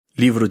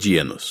Livro de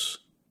Enos.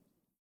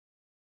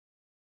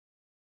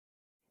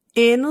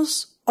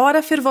 Enos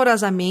ora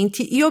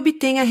fervorosamente e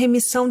obtém a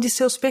remissão de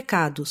seus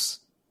pecados.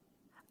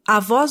 A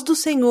voz do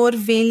Senhor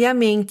vem-lhe à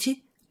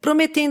mente,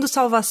 prometendo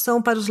salvação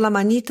para os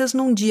lamanitas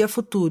num dia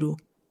futuro.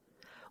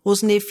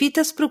 Os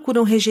nefitas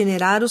procuram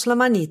regenerar os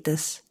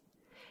lamanitas.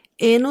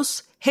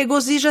 Enos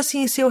regozija-se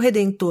em seu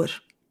Redentor.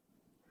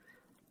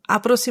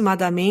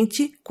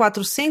 Aproximadamente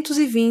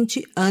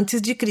 420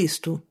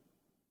 a.C.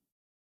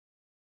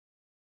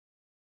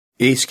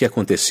 Eis que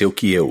aconteceu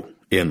que eu,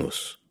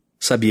 Enos,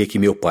 sabia que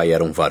meu pai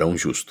era um varão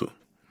justo,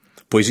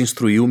 pois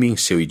instruiu-me em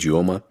seu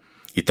idioma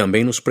e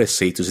também nos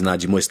preceitos e na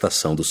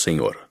admoestação do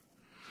Senhor.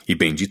 E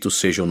bendito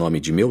seja o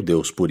nome de meu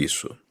Deus por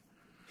isso.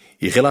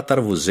 E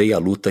relatar-vos-ei a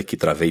luta que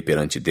travei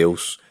perante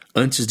Deus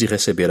antes de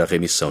receber a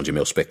remissão de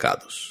meus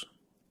pecados.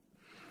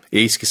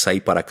 Eis que saí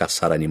para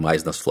caçar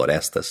animais nas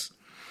florestas,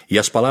 e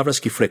as palavras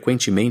que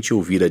frequentemente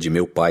ouvira de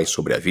meu pai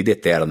sobre a vida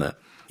eterna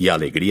e a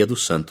alegria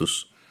dos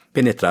santos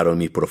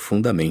penetraram-me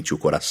profundamente o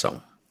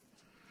coração.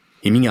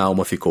 E minha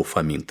alma ficou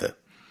faminta,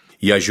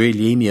 e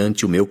ajoelhei-me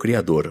ante o meu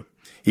Criador,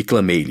 e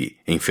clamei-lhe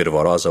em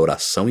fervorosa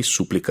oração e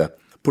súplica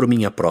por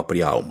minha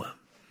própria alma.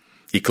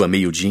 E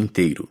clamei o dia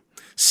inteiro,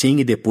 sim,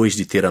 e depois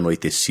de ter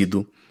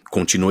anoitecido,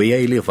 continuei a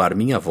elevar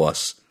minha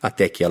voz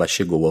até que ela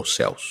chegou aos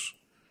céus.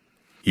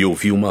 E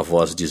ouvi uma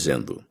voz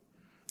dizendo: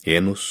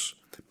 Enos,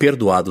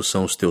 perdoados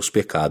são os teus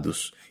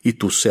pecados, e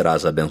tu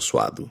serás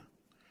abençoado.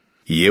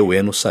 E eu,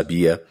 Enos,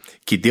 sabia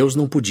que Deus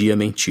não podia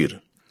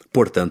mentir,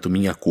 portanto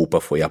minha culpa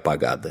foi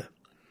apagada.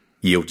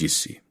 E eu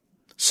disse: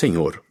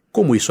 Senhor,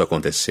 como isso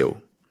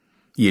aconteceu?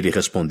 E ele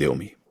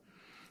respondeu-me: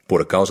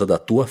 Por causa da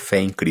tua fé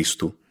em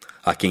Cristo,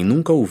 a quem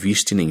nunca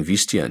ouviste nem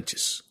viste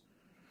antes.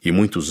 E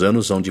muitos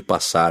anos hão de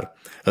passar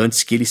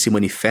antes que ele se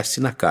manifeste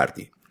na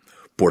carne.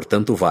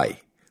 Portanto vai,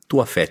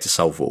 tua fé te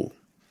salvou.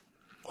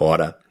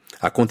 Ora,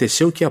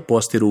 aconteceu que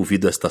após ter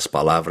ouvido estas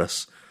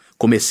palavras,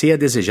 comecei a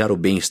desejar o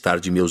bem-estar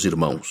de meus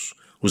irmãos,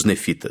 os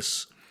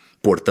nefitas.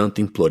 Portanto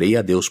implorei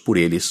a Deus por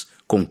eles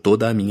com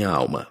toda a minha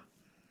alma.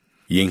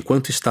 E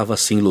enquanto estava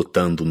assim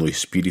lutando no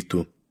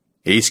espírito,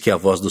 eis que a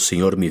voz do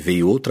Senhor me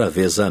veio outra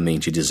vez à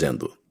mente,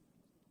 dizendo: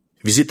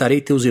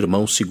 Visitarei teus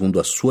irmãos segundo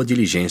a sua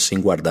diligência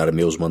em guardar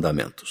meus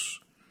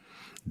mandamentos.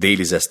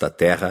 Dei-lhes esta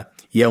terra,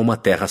 e é uma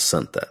terra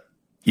santa,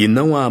 e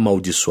não a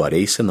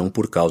amaldiçoarei senão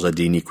por causa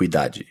de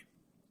iniquidade.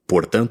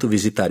 Portanto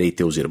visitarei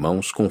teus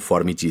irmãos,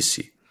 conforme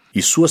disse,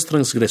 e suas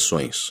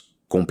transgressões,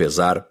 com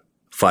pesar,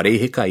 farei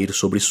recair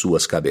sobre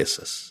suas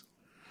cabeças.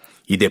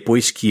 E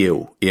depois que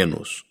eu,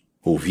 Enos,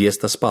 ouvi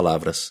estas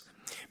palavras,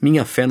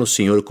 minha fé no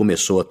Senhor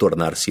começou a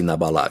tornar-se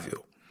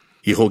inabalável,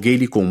 e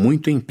roguei-lhe com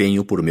muito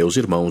empenho por meus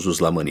irmãos os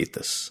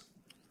lamanitas.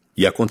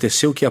 E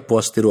aconteceu que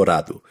após ter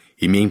orado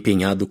e me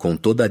empenhado com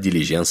toda a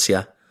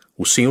diligência,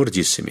 o Senhor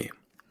disse-me: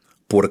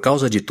 Por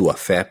causa de tua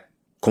fé,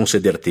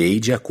 conceder-te-ei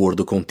de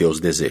acordo com teus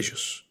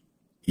desejos.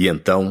 E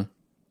então,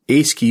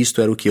 eis que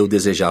isto era o que eu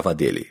desejava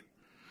dele,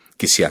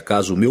 que se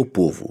acaso o meu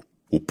povo,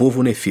 o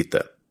povo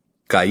nefita,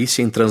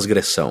 caísse em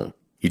transgressão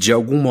e de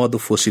algum modo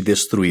fosse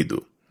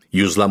destruído,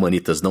 e os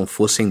lamanitas não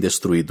fossem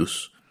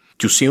destruídos,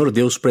 que o Senhor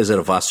Deus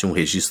preservasse um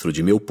registro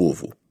de meu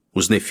povo,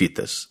 os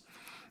nefitas,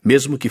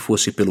 mesmo que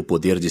fosse pelo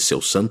poder de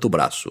seu santo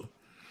braço,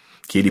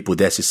 que ele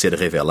pudesse ser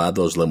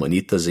revelado aos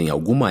lamanitas em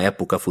alguma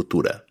época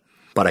futura,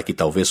 para que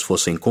talvez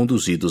fossem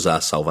conduzidos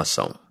à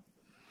salvação.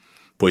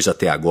 Pois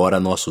até agora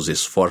nossos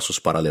esforços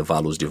para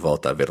levá-los de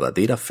volta à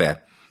verdadeira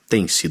fé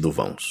têm sido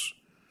vãos.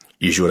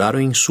 E juraram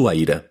em sua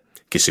ira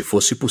que, se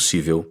fosse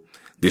possível,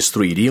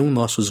 destruiriam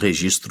nossos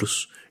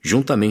registros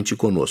juntamente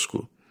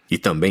conosco, e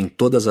também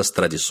todas as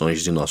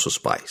tradições de nossos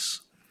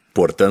pais.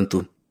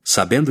 Portanto,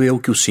 sabendo eu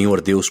que o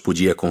Senhor Deus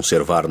podia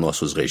conservar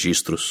nossos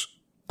registros,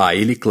 a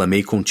ele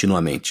clamei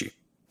continuamente,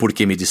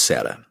 porque me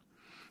dissera: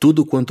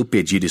 Tudo quanto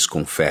pedires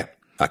com fé,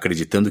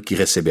 acreditando que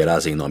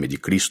receberás em nome de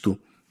Cristo,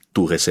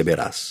 tu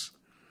receberás.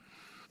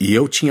 E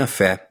eu tinha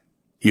fé,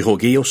 e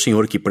roguei ao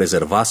Senhor que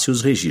preservasse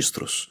os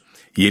registros,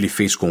 e ele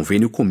fez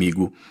convênio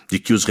comigo de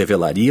que os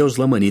revelaria aos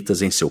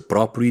lamanitas em seu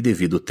próprio e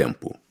devido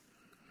tempo.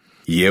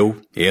 E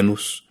eu,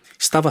 Enos,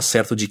 estava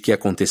certo de que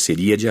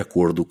aconteceria de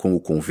acordo com o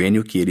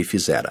convênio que ele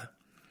fizera.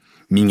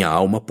 Minha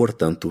alma,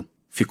 portanto,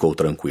 ficou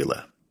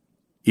tranquila.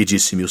 E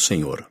disse-me o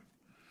Senhor: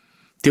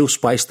 Teus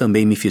pais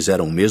também me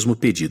fizeram o mesmo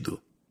pedido,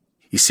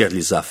 e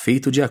ser-lhes-á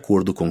feito de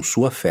acordo com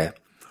sua fé,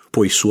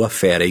 pois sua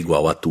fé era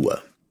igual à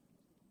tua.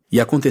 E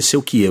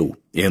aconteceu que eu,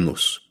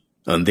 Enos,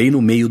 andei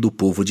no meio do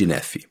povo de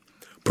Nefe,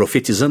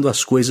 profetizando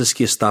as coisas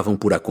que estavam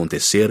por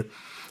acontecer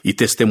e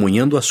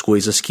testemunhando as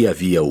coisas que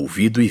havia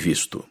ouvido e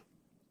visto.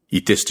 E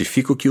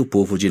testifico que o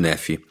povo de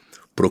Nefe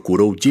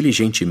procurou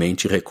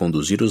diligentemente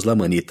reconduzir os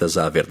lamanitas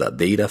à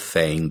verdadeira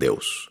fé em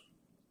Deus.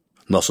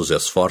 Nossos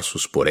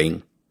esforços,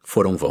 porém,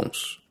 foram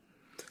vãos.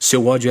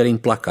 Seu ódio era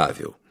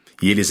implacável,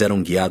 e eles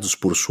eram guiados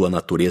por sua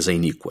natureza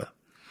iníqua,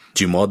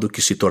 de modo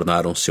que se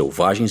tornaram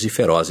selvagens e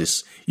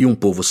ferozes e um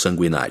povo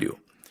sanguinário,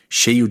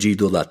 cheio de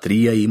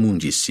idolatria e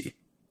imundície,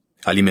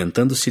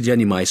 alimentando-se de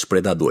animais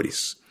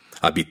predadores,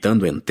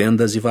 habitando em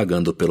tendas e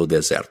vagando pelo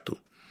deserto.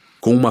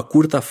 com uma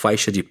curta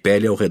faixa de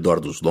pele ao redor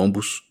dos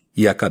lombos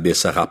e a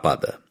cabeça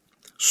rapada.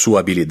 Sua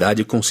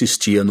habilidade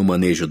consistia no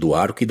manejo do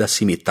arco e da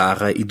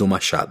cimitarra e do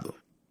machado.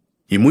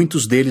 E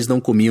muitos deles não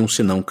comiam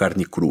senão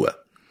carne crua,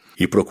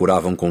 e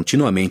procuravam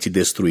continuamente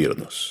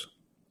destruir-nos.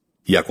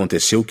 E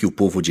aconteceu que o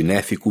povo de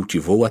Nefe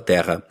cultivou a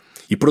terra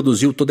e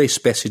produziu toda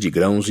espécie de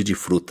grãos e de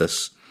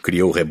frutas,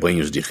 criou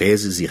rebanhos de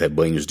reses e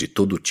rebanhos de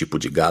todo tipo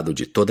de gado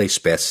de toda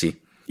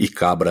espécie, e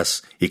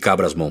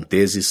cabras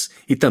monteses,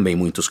 e também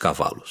muitos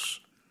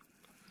cavalos.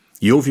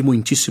 E houve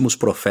muitíssimos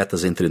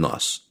profetas entre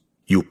nós,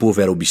 e o povo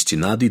era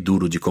obstinado e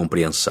duro de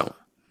compreensão.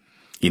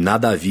 E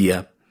nada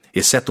havia,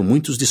 exceto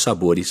muitos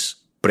dissabores,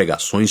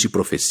 pregações de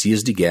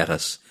profecias de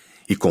guerras,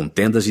 e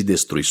contendas e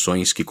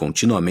destruições que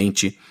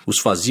continuamente os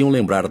faziam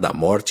lembrar da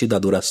morte e da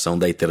duração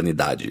da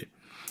eternidade,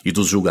 e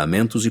dos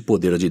julgamentos e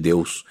poder de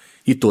Deus,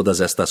 e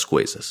todas estas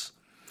coisas,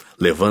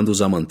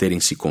 levando-os a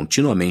manterem-se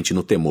continuamente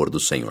no temor do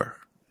Senhor.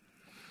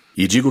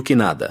 E digo que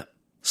nada,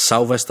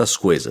 salvo estas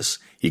coisas,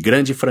 e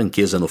grande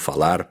franqueza no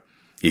falar,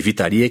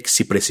 evitaria que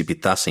se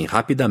precipitassem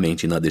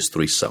rapidamente na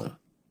destruição.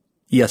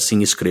 E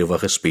assim escrevo a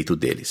respeito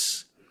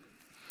deles.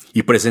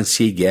 E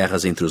presenciei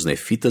guerras entre os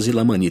nefitas e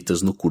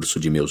lamanitas no curso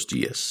de meus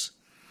dias.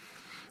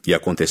 E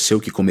aconteceu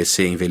que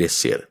comecei a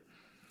envelhecer,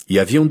 e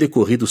haviam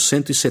decorrido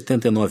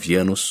 179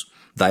 anos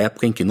da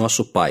época em que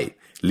nosso pai,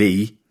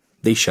 Lei,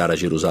 deixara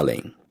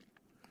Jerusalém.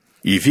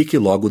 E vi que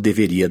logo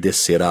deveria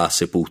descer à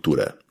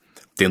sepultura,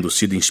 tendo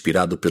sido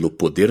inspirado pelo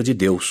poder de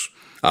Deus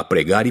a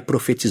pregar e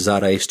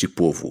profetizar a este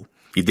povo,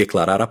 e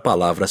declarar a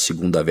palavra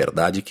segundo a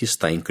verdade que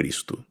está em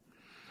Cristo.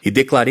 E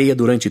declarei-a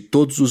durante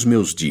todos os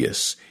meus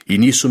dias, e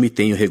nisso me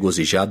tenho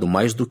regozijado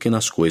mais do que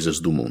nas coisas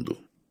do mundo.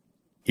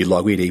 E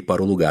logo irei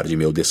para o lugar de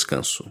meu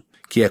descanso,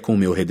 que é com o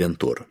meu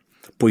Redentor,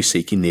 pois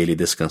sei que nele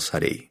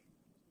descansarei.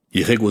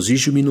 E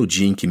regozijo-me no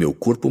dia em que meu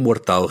corpo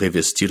mortal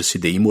revestir-se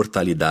de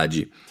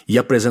imortalidade e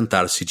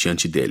apresentar-se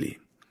diante dele.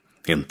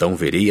 Então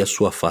verei a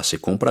sua face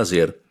com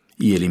prazer,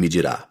 e ele me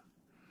dirá: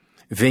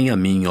 Vem a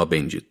mim, ó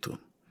bendito.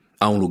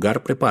 Há um lugar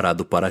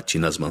preparado para ti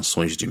nas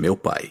mansões de meu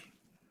Pai.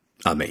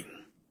 Amém.